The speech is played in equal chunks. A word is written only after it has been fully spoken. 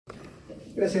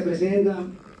Gracias, Presidenta.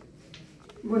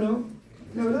 Bueno,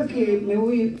 la verdad que me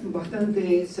voy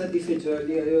bastante satisfecho el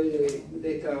día de hoy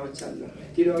de esta charla.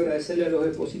 Quiero agradecerle a los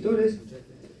expositores.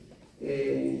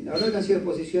 La verdad que han sido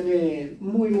exposiciones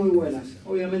muy buenas.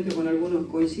 Obviamente con algunos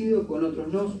coincido, con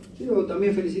otros no. Quiero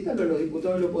también felicitar a los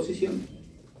diputados de la oposición.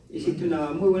 Hiciste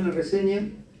una muy buena reseña,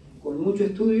 con mucho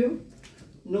estudio.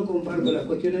 No comparto las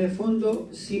cuestiones de fondo,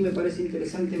 sí me parece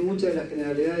interesante muchas de las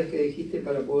generalidades que dijiste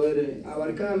para poder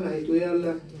abarcarlas,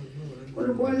 estudiarlas. Con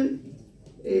lo cual,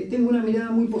 tengo una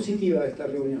mirada muy positiva de esta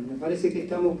reunión. Me parece que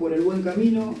estamos por el buen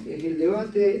camino, es el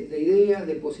debate de ideas,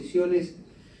 de posiciones,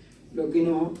 lo que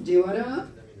nos llevará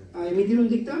a emitir un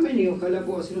dictamen y ojalá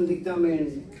pueda ser un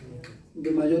dictamen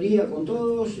de mayoría con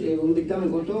todos, un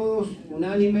dictamen con todos,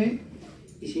 unánime,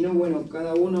 y si no, bueno,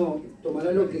 cada uno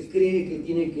tomará lo que cree que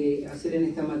tiene que hacer en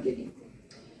esta materia.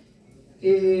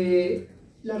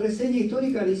 La reseña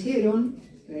histórica la hicieron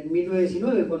en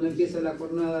 1919, cuando empieza la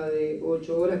jornada de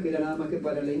 8 horas, que era nada más que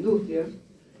para la industria.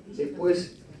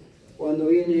 Después, cuando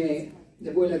viene,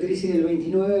 después de la crisis del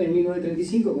 29, en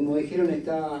 1935, como dijeron,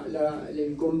 está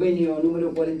el convenio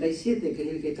número 47, que es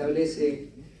el que establece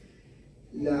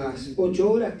las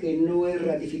 8 horas, que no es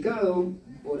ratificado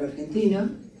por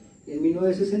Argentina. En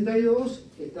 1962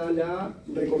 está la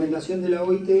recomendación de la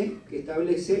OIT que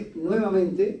establece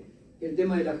nuevamente el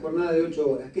tema de la jornada de 8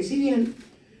 horas, que si bien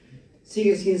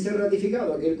sigue sin ser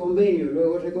ratificado aquel convenio,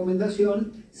 luego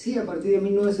recomendación, sí a partir de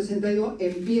 1962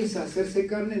 empieza a hacerse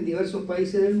carne en diversos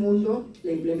países del mundo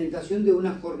la implementación de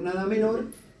una jornada menor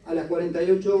a las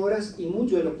 48 horas y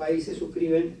muchos de los países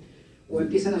suscriben o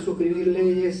empiezan a suscribir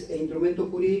leyes e instrumentos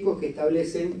jurídicos que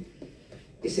establecen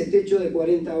ese techo de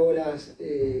 40 horas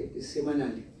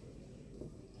semanales.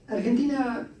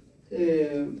 Argentina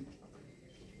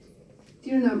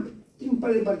tiene un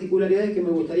par de particularidades que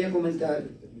me gustaría comentar.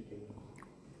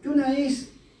 Que una es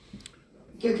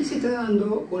que aquí se está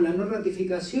dando, con la no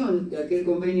ratificación de aquel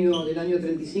convenio del año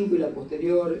 35 y la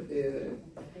posterior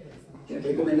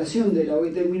recomendación de la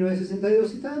OIT en 1962,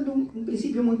 se está dando un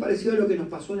principio muy parecido a lo que nos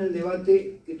pasó en el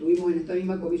debate que tuvimos en esta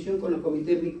misma comisión con los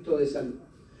comités mixtos de salud,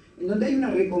 en donde hay una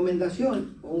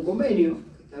recomendación o un convenio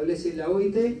que establece la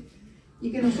OIT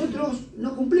y que nosotros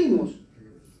no cumplimos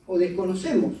o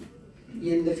desconocemos. Y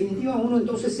en definitiva uno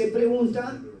entonces se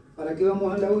pregunta para qué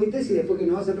vamos a la OIT si después que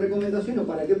nos hacen recomendación o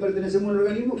para qué pertenecemos al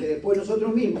organismo que después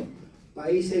nosotros mismos,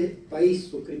 país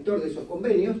suscriptor de esos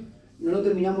convenios, no lo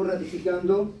terminamos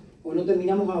ratificando o no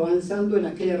terminamos avanzando en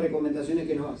aquellas recomendaciones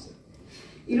que nos hacen.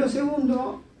 Y lo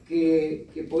segundo que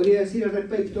podría decir al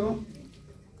respecto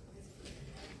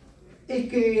es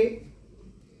que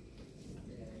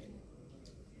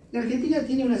la Argentina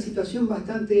tiene una situación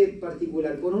bastante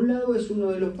particular. Por un lado, es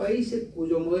uno de los países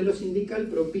cuyo modelo sindical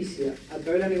propicia, a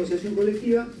través de la negociación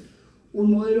colectiva,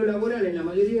 un modelo laboral en la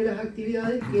mayoría de las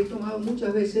actividades que he tomado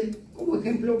muchas veces como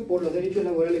ejemplo por los derechos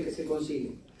laborales que se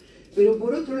consiguen. Pero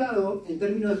por otro lado, en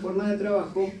términos de jornada de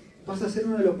trabajo, pasa a ser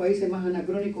uno de los países más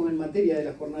anacrónicos en materia de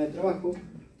la jornada de trabajo,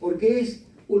 porque es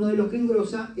uno de los que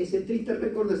engrosa ese triste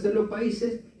récord de ser los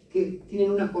países que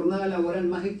tienen una jornada laboral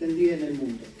más extendida en el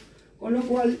mundo. Con lo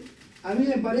cual, a mí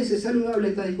me parece saludable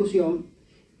esta discusión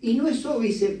y no es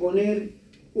óbice poner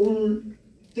un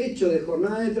techo de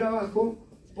jornada de trabajo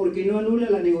porque no anula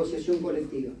la negociación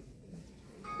colectiva.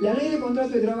 La ley de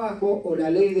contrato de trabajo o la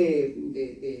ley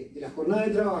de la jornada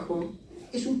de trabajo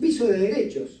es un piso de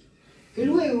derechos, que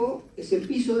luego ese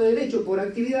piso de derechos por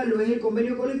actividad lo es el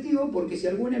convenio colectivo, porque si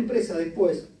alguna empresa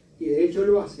después, y de hecho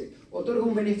lo hace, otorga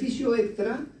un beneficio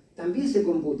extra, también se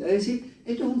computa. Es decir,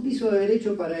 esto es un piso de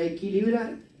derecho para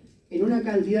equilibrar en una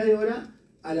cantidad de horas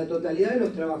a la totalidad de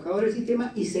los trabajadores del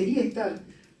sistema y sería estar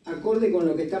acorde con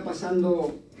lo que está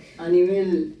pasando a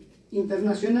nivel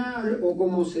internacional o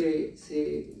cómo se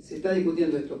está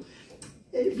discutiendo esto.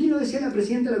 Bien lo decía la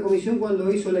presidenta de la comisión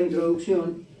cuando hizo la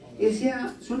introducción,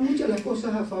 decía, son muchas las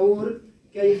cosas a favor,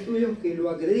 que hay estudios que lo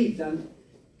acreditan,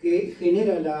 que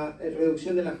genera la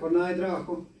reducción de la jornada de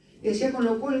trabajo, decía, con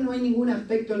lo cual no hay ningún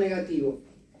aspecto negativo.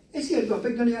 Es cierto,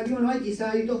 aspecto negativo no hay,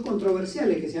 quizás hay dos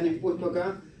controversiales que se han expuesto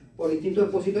acá por distintos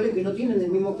expositores que no tienen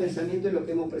el mismo pensamiento de los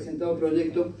que hemos presentado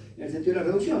proyectos en el sentido de la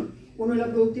reducción. Uno es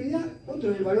la productividad,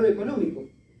 otro es el valor económico.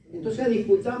 Entonces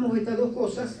discutamos estas dos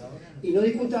cosas y no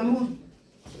discutamos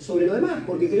sobre lo demás,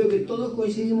 porque creo que todos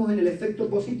coincidimos en el efecto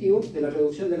positivo de la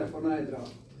reducción de la jornada de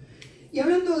trabajo. Y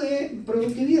hablando de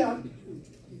productividad,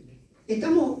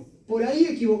 estamos por ahí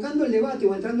equivocando el debate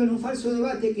o entrando en un falso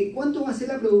debate que cuánto va a ser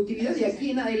la productividad de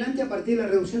aquí en adelante a partir de la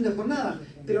reducción de jornada.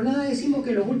 Pero nada decimos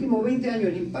que en los últimos 20 años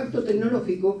el impacto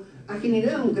tecnológico ha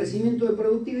generado un crecimiento de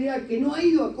productividad que no ha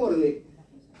ido acorde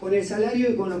con el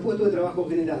salario y con los puestos de trabajo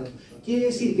generados. Quiere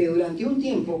decir que durante un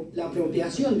tiempo la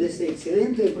apropiación de ese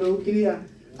excedente de productividad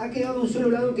ha quedado a un solo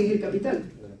lado, que es el capital.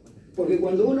 Porque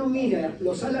cuando uno mira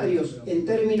los salarios en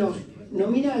términos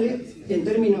nominales, en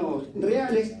términos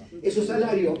reales, esos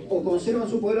salarios o conservan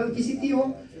su poder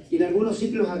adquisitivo y en algunos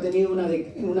ciclos ha tenido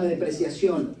una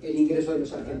depreciación el ingreso de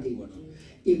los argentinos.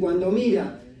 Y cuando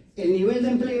mira el nivel de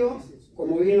empleo,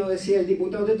 como bien lo decía el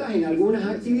diputado Tetaz, en algunas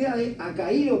actividades ha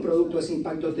caído producto de ese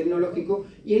impacto tecnológico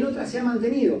y en otras se ha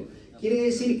mantenido. Quiere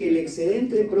decir que el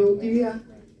excedente de productividad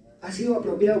ha sido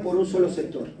apropiado por un solo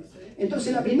sector.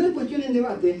 Entonces la primera cuestión en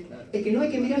debate es que no hay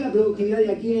que mirar la productividad de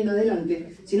aquí en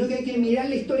adelante, sino que hay que mirar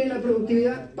la historia de la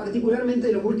productividad, particularmente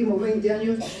de los últimos 20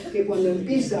 años, que cuando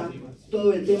empieza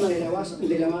todo el tema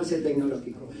del avance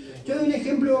tecnológico. Yo doy un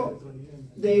ejemplo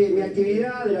de mi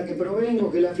actividad, de la que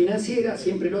provengo, que es la financiera,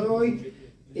 siempre lo doy.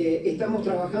 Estamos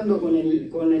trabajando con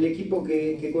el equipo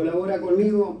que colabora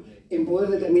conmigo en poder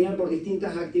determinar por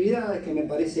distintas actividades, que me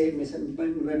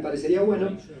parecería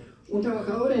bueno. Un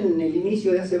trabajador en el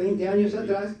inicio de hace 20 años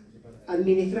atrás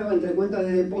administraba entre cuentas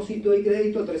de depósito y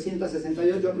crédito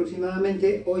 368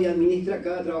 aproximadamente, hoy administra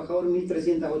cada trabajador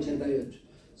 1.388.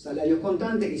 Salarios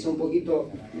contantes, quizá un poquito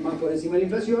más por encima de la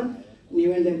inflación,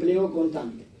 nivel de empleo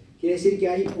constante. Quiere decir que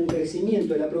hay un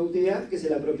crecimiento de la productividad que se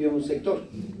le apropió a un sector.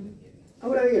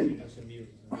 Ahora bien,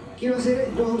 quiero hacer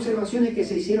dos observaciones que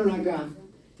se hicieron acá,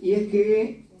 y es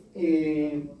que...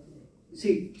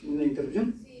 ¿sí? ¿Una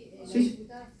interrupción? Sí.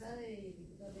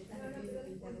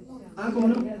 ¿Cómo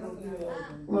no?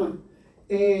 Bueno,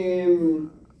 el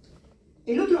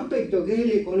otro aspecto, que es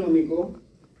el económico,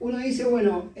 uno dice,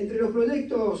 bueno, entre los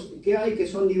proyectos que hay, que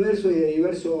son diversos y de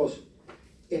diversos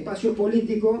espacios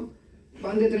políticos,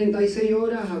 van de 36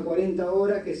 horas a 40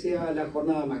 horas, que sea la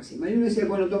jornada máxima. Y uno dice,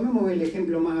 bueno, tomemos el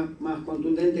ejemplo más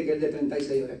contundente, que es el de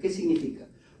 36 horas. ¿Qué significa?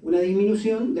 Una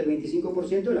disminución del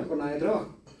 25% de la jornada de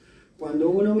trabajo. Cuando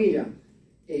uno mira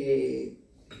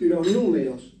los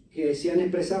números que se han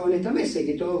expresado en esta mesa y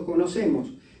que todos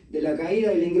conocemos, de la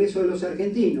caída del ingreso de los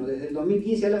argentinos desde el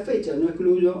 2015 a la fecha, no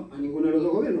excluyo a ninguno de los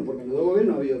dos gobiernos, porque en los dos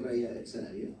gobiernos ha habido caída del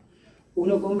salario,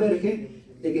 uno converge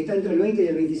de que está entre el 20 y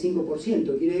el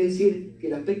 25%. Quiere decir que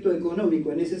el aspecto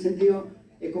económico en ese sentido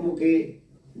es como que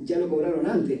ya lo cobraron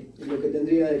antes, lo que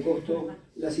tendría de costo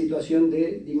la situación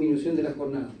de disminución de la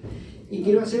jornada. Y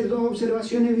quiero hacer dos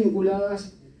observaciones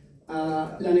vinculadas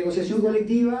a la negociación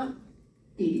colectiva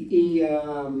y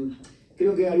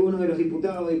creo que alguno de los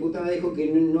diputados o diputadas dijo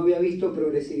que no había visto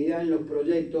progresividad en los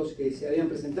proyectos que se habían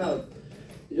presentado.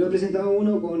 Yo he presentado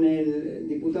uno con el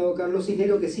diputado Carlos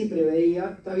Cisneros que sí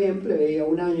preveía, está bien, preveía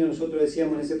un año, nosotros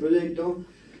decíamos en ese proyecto,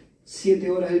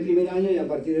 7 horas el primer año y a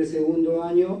partir del segundo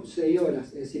año 6 horas.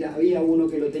 Es decir, había uno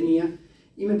que lo tenía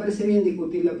y me parece bien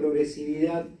discutir la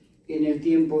progresividad en el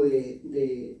tiempo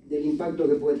del impacto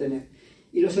que puede tener.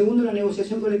 Y lo segundo, la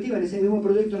negociación colectiva. En ese mismo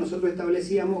proyecto nosotros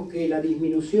establecíamos que la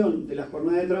disminución de la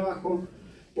jornada de trabajo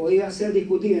podía ser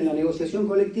discutida en la negociación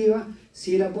colectiva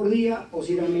si era por día o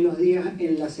si eran menos días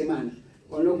en la semana.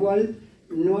 Con lo cual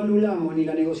no anulamos ni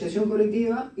la negociación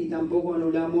colectiva y tampoco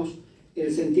anulamos el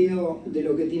sentido de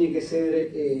lo que tiene que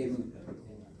ser,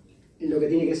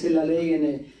 la ley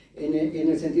en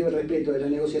el sentido del respeto de la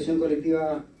negociación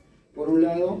colectiva por un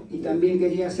lado, y también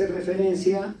quería hacer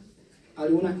referencia a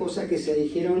algunas cosas que se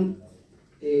dijeron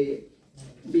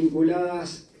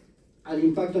vinculadas al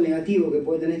impacto negativo que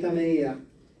puede tener esta medida.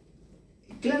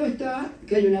 Claro está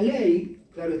que hay una ley,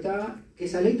 claro está que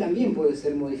esa ley también puede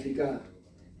ser modificada.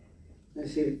 Es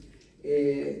decir,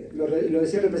 lo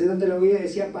decía el representante de la OIE,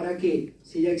 decía, ¿para qué?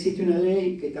 Si ya existe una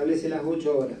ley que establece las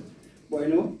 8 horas.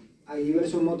 Bueno, hay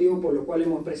diversos motivos por los cuales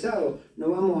hemos expresado. No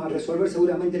vamos a resolver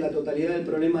seguramente la totalidad del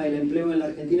problema del empleo en la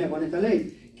Argentina con esta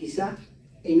ley. Quizá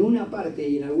en una parte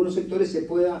y en algunos sectores se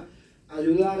pueda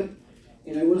ayudar,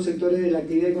 en algunos sectores de la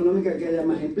actividad económica, que haya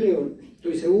más empleo.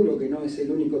 Estoy seguro que no es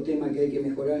el único tema que hay que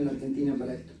mejorar en la Argentina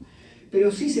para esto.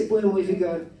 Pero sí se puede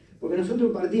modificar, porque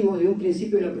nosotros partimos de un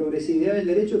principio de la progresividad del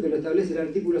derecho que lo establece el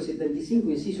artículo 75,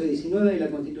 inciso 19 de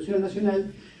la Constitución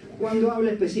Nacional, cuando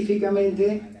habla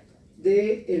específicamente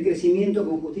del crecimiento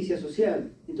con justicia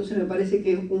social. Entonces me parece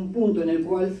que es un punto en el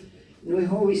cual no es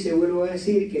obvio, se vuelvo a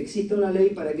decir, que exista una ley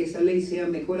para que esa ley sea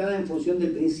mejorada en función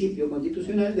del principio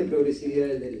constitucional de progresividad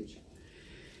del derecho.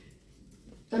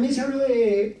 También se habló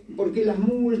de por qué las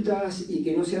multas y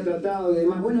que no se ha tratado y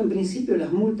demás. Bueno, en principio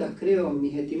las multas, creo,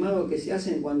 mis estimados, que se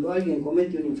hacen cuando alguien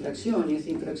comete una infracción, y esa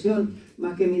infracción,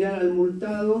 más que mirar al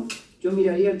multado, yo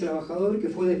miraría al trabajador que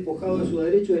fue despojado de su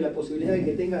derecho, de la posibilidad de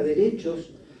que tenga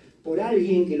derechos por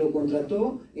alguien que lo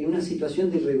contrató en una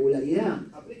situación de irregularidad.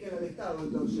 Aplica al Estado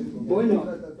entonces, bueno,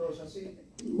 trata a todos así.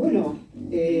 Bueno,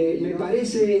 me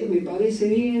parece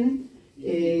bien.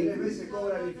 3 veces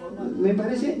cobra el informante. Me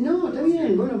parece, no, está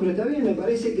bien, bueno, pero está bien, me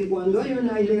parece que cuando hay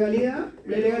una ilegalidad,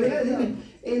 la ilegalidad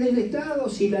es del Estado,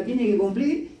 si la tiene que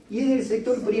cumplir, y es del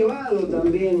sector privado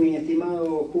también, mi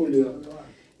estimado Julio.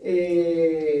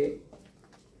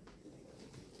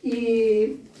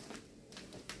 Y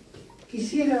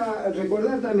quisiera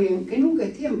recordar también que nunca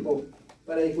es tiempo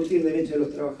para discutir derechos de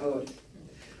los trabajadores.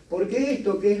 Porque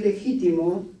esto que es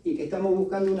legítimo y que estamos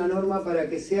buscando una norma para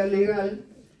que sea legal,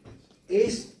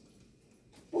 es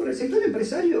por el sector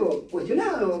empresario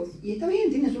cuestionado. Y está bien,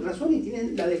 tienen su razón y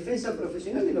tienen la defensa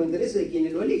profesional de los intereses de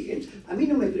quienes lo eligen. A mí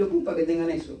no me preocupa que tengan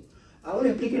eso. Ahora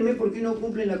explíquenme por qué no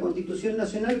cumplen la Constitución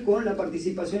Nacional con la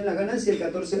participación en las ganancias del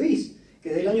 14 bis, que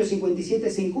desde el año 57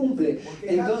 se incumple.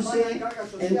 Entonces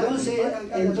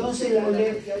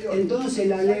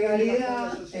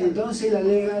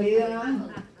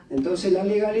la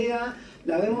legalidad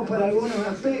la vemos para algunos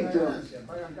aspectos.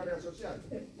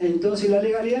 Entonces la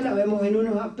legalidad la vemos en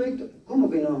unos aspectos. ¿Cómo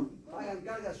que no? Pagan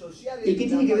cargas sociales. ¿Y qué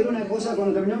tiene que ver una cosa con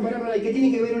otra? No, pará, ¿y qué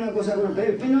tiene que ver una cosa con otra?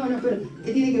 Espera.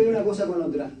 ¿Qué tiene que ver una cosa con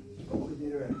otra? ¿Cómo que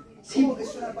tiene que ver? Sí.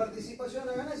 Es una participación en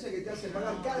la ganancia que te hace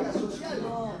pagar cargas sociales.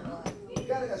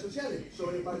 Cargas sociales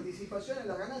sobre participación en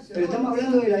las ganancias. Pero estamos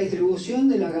hablando de la distribución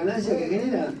de las ganancias que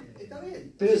genera. Está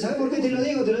bien. Pero ¿sabes por qué te lo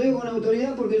digo? Te lo digo con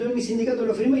autoridad porque yo en mi sindicato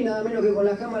lo firmé y nada menos que con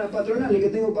las cámaras patronales que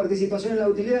tengo participación en la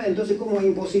utilidad. Entonces, ¿cómo es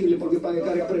imposible porque pague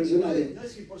cargas previsionales? No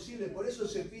es imposible, por eso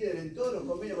se piden en todos los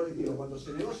convenios colectivos, cuando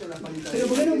se negocian las paritarias. Pero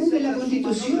 ¿por qué no cumple la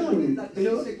Constitución?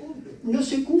 Pero no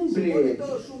se cumple.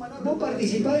 ¿Vos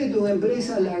participás de tus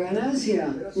empresas la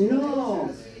ganancia? No.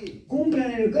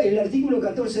 Cumplan el artículo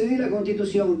 14 de la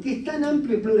Constitución, que es tan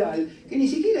amplio y plural, que ni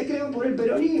siquiera es creado por el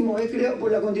peronismo, es creado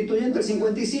por la Constituyente del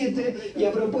 57 y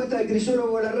a propuesta de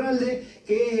Crisólogo Larralde,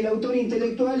 que es el autor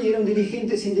intelectual y era un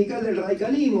dirigente sindical del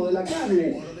radicalismo, de la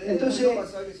carne.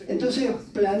 Entonces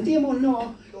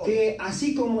planteémonos que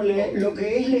así como lo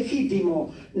que es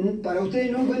legítimo para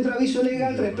ustedes no encuentra aviso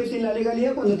legal, respeten la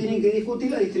legalidad cuando tienen que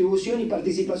discutir la distribución y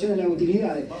participación en las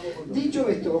utilidades. Dicho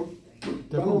esto,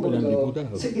 vamos por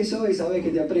todo. Sé que sabés que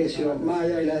te aprecio, más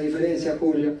allá de la diferencia,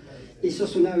 Julio, y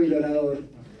sos un hábil orador.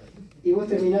 Y vos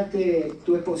terminaste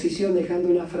tu exposición dejando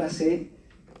una frase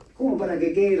como para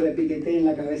que quede y repiquetee en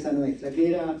la cabeza nuestra, que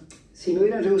era, si me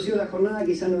hubieran reducido la jornada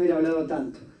quizás no hubiera hablado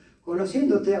tanto.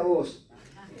 Conociéndote a vos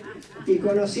y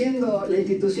conociendo la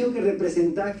institución que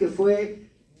representás, que fue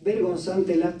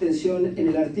vergonzante la abstención en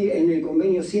el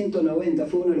convenio 190,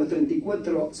 fue uno de los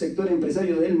 34 sectores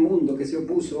empresarios del mundo que se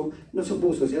opuso, no se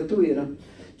opuso, se abstuvieron.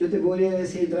 Yo te podría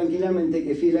decir tranquilamente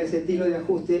que fiel a ese estilo de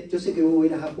ajuste, yo sé que vos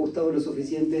hubieras ajustado lo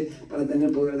suficiente para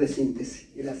tener poder de síntesis.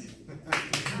 Gracias.